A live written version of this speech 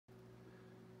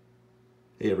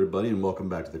Hey everybody, and welcome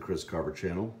back to the Criss Karver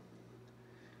Channel.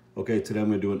 Okay, today I'm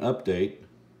going to do an update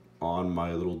on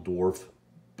my little dwarf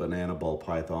banana ball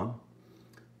python.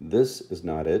 This is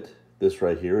not it. This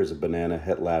right here is a banana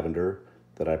het lavender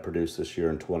that I produced this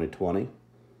year in 2020.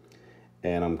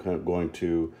 And I'm kind of going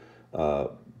to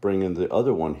bring in the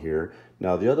other one here.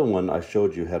 Now the other one I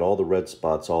showed you had all the red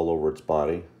spots all over its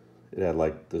body. It had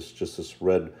like this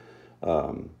red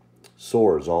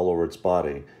sores all over its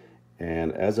body.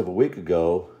 And as of a week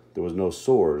ago, there was no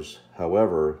sores.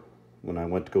 However, when I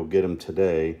went to go get him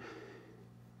today,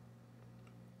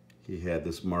 he had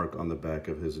this mark on the back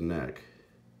of his neck.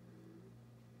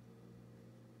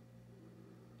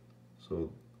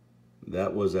 So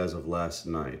that was as of last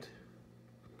night.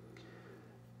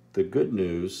 The good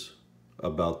news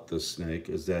about this snake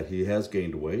is that he has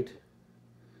gained weight.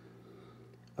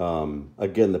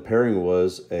 Again, the pairing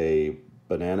was a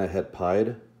banana het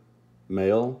pied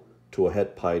male to a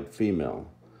het pied female.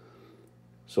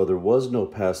 So there was no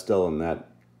pastel in that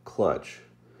clutch.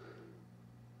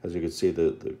 As you can see,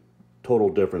 the total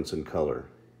difference in color.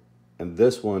 And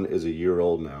this one is a year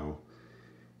old now.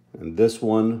 And this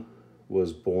one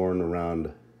was born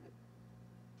around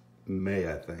May,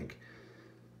 I think.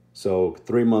 So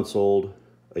 3 months old,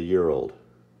 a year old.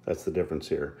 That's the difference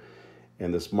here.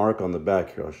 And this mark on the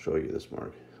back here, I'll show you this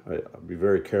mark. I'll be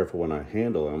very careful when I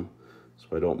handle him,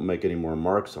 so I don't make any more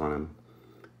marks on him.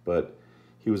 But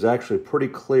he was actually pretty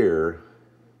clear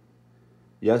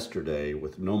yesterday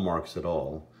with no marks at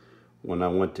all. When I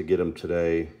went to get him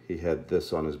today, he had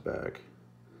this on his back.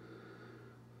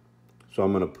 So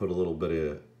I'm going to put a little bit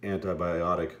of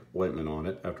antibiotic ointment on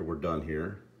it after we're done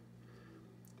here.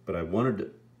 But I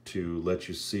wanted to let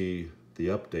you see the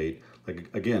update. Like,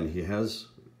 again, he has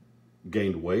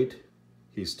gained weight.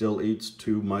 He still eats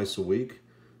 2 mice a week,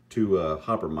 2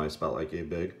 hopper mice, about like a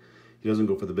big. He doesn't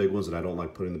go for the big ones, and I don't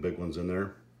like putting the big ones in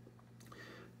there.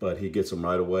 But he gets them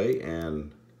right away,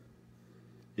 and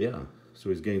yeah. So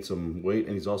he's gained some weight,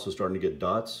 and he's also starting to get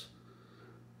dots.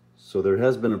 So there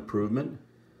has been improvement.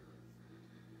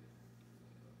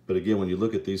 But again, when you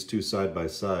look at these two side by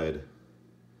side,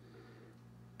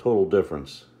 total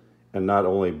difference. And not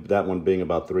only that one being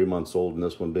about 3 months old and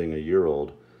this one being a year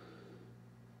old.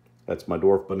 That's my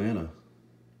dwarf banana.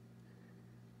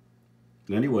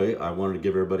 And anyway, I wanted to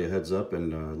give everybody a heads up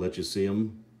and let you see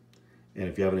them. And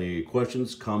if you have any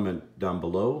questions, comment down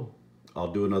below.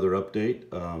 I'll do another update,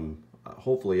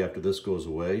 hopefully after this goes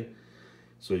away,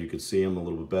 so you can see him a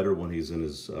little bit better when he's in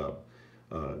his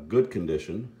good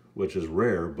condition, which is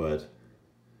rare, but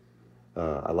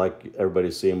I like everybody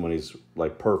to see him when he's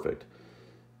like perfect.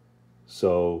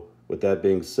 So with that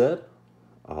being said,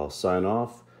 I'll sign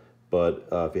off. But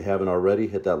if you haven't already,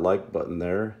 hit that like button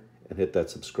there and hit that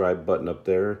subscribe button up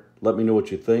there. Let me know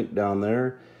what you think down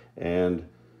there, and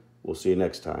we'll see you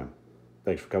next time.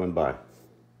 Thanks for coming by.